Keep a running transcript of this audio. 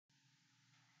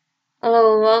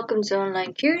Hello, welcome to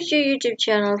Online Q's, your YouTube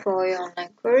channel for your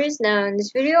online queries. Now, in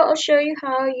this video, I'll show you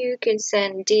how you can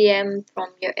send DM from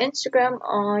your Instagram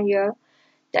on your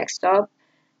desktop.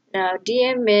 Now,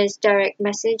 DM is direct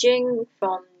messaging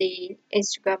from the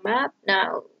Instagram app.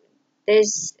 Now,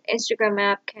 this Instagram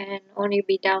app can only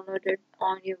be downloaded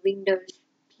on your Windows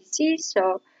PC,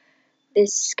 so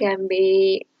this can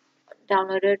be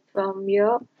downloaded from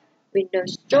your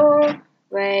Windows Store,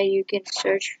 where you can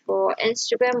search for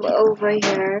Instagram over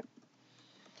here,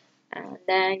 and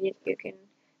then you can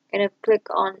kind of click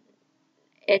on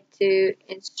it to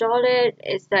install it.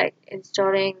 It's like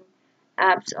installing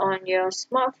apps on your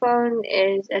smartphone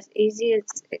is as easy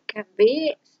as it can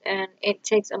be, and it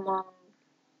takes amount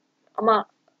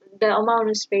the amount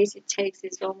of space it takes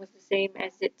is almost the same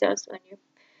as it does on your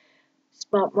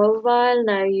smart mobile.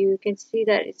 Now you can see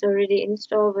that it's already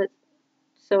installed, but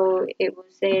so it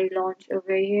will say launch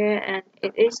over here, and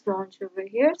it is launched over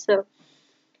here. So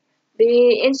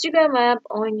the Instagram app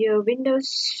on your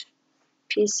Windows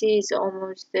PC is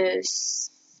almost the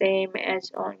same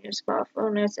as on your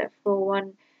smartphone, except for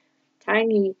one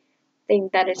tiny thing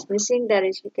that is missing, that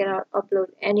is you cannot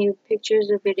upload any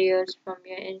pictures or videos from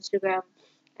your Instagram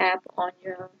app on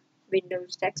your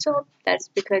Windows desktop. That's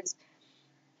because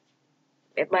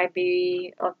it might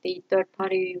be of the third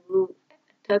party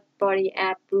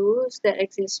app rules that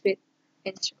exist with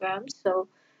Instagram. So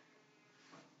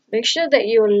make sure that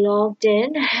you're logged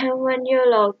in, and when you're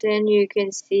logged in, you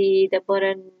can see the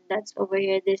button that's over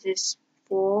here. This is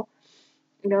for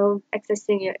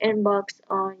accessing your inbox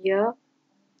on your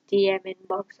DM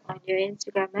inbox on your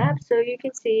Instagram app. So you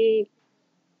can see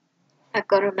I've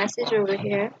got a message over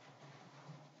here,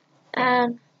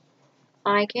 and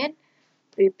I can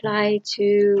reply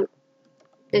to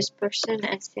this person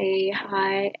and say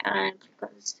hi and click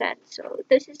on send. So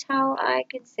this is how I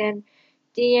can send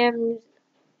DMs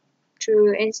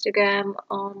through Instagram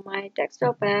on my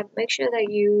desktop app. Make sure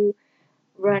that you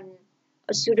run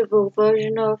a suitable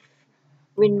version of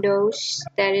Windows,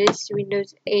 that is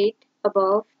Windows 8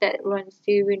 above, that runs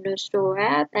the Windows Store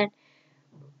app, and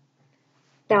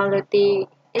download the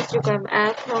Instagram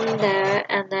app from there,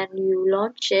 and then you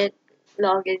launch it,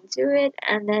 log into it,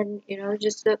 and then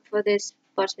just look for this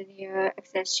button here,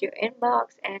 access your inbox,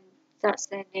 and start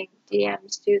sending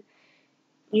DMs to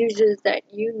users that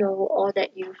you know or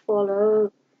that you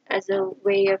follow, as a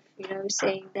way of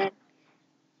saying that,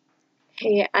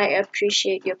 hey, I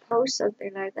appreciate your post,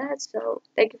 something like that. So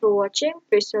thank you for watching.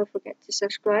 Please don't forget to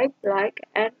subscribe, like,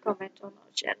 and comment on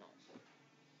our channel.